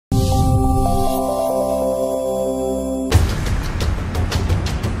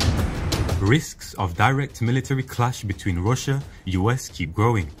Risks of direct military clash between Russia, US keep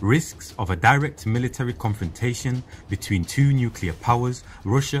growing. Risks of a direct military confrontation between two nuclear powers,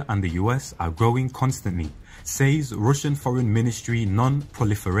 Russia and the US, are growing constantly, says Russian Foreign Ministry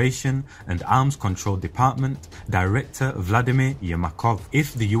Non-Proliferation and Arms Control Department Director Vladimir Yermakov.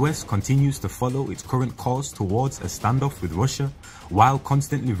 If the US continues to follow its current course towards a standoff with Russia, while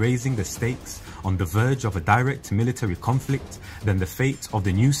constantly raising the stakes on the verge of a direct military conflict, then the fate of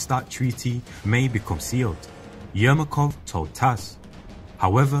the New START treaty may become sealed, Yermakov told TASS.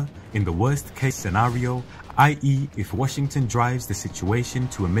 However, in the worst case scenario, i.e. if Washington drives the situation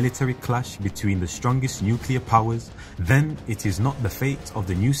to a military clash between the strongest nuclear powers, then it is not the fate of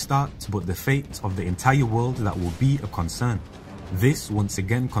the New START but the fate of the entire world that will be a concern. This once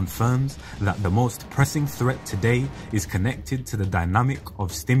again confirms that the most pressing threat today is connected to the dynamic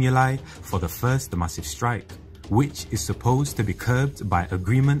of stimuli for the first massive strike, which is supposed to be curbed by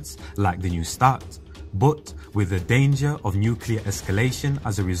agreements like the New START, but with the danger of nuclear escalation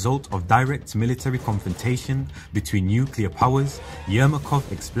as a result of direct military confrontation between nuclear powers,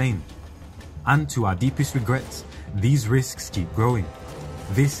 Yermakov explained. And to our deepest regrets, these risks keep growing.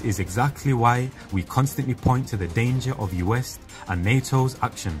 This is exactly why we constantly point to the danger of US and NATO's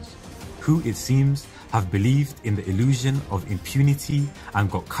actions, who it seems have believed in the illusion of impunity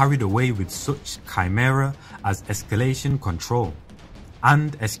and got carried away with such chimera as escalation control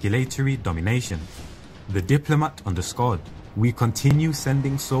and escalatory domination. The diplomat underscored, "We continue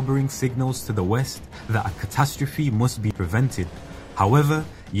sending sobering signals to the West that a catastrophe must be prevented. However,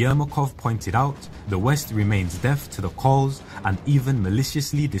 Yermakov pointed out, the West remains deaf to the calls and even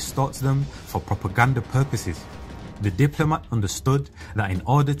maliciously distorts them for propaganda purposes." The diplomat understood that in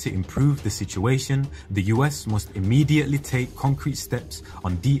order to improve the situation, the US must immediately take concrete steps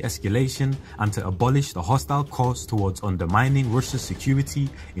on de-escalation and to abolish the hostile course towards undermining Russia's security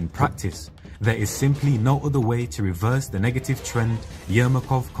in practice. There is simply no other way to reverse the negative trend,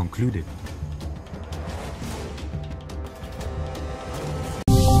 Yermakov concluded.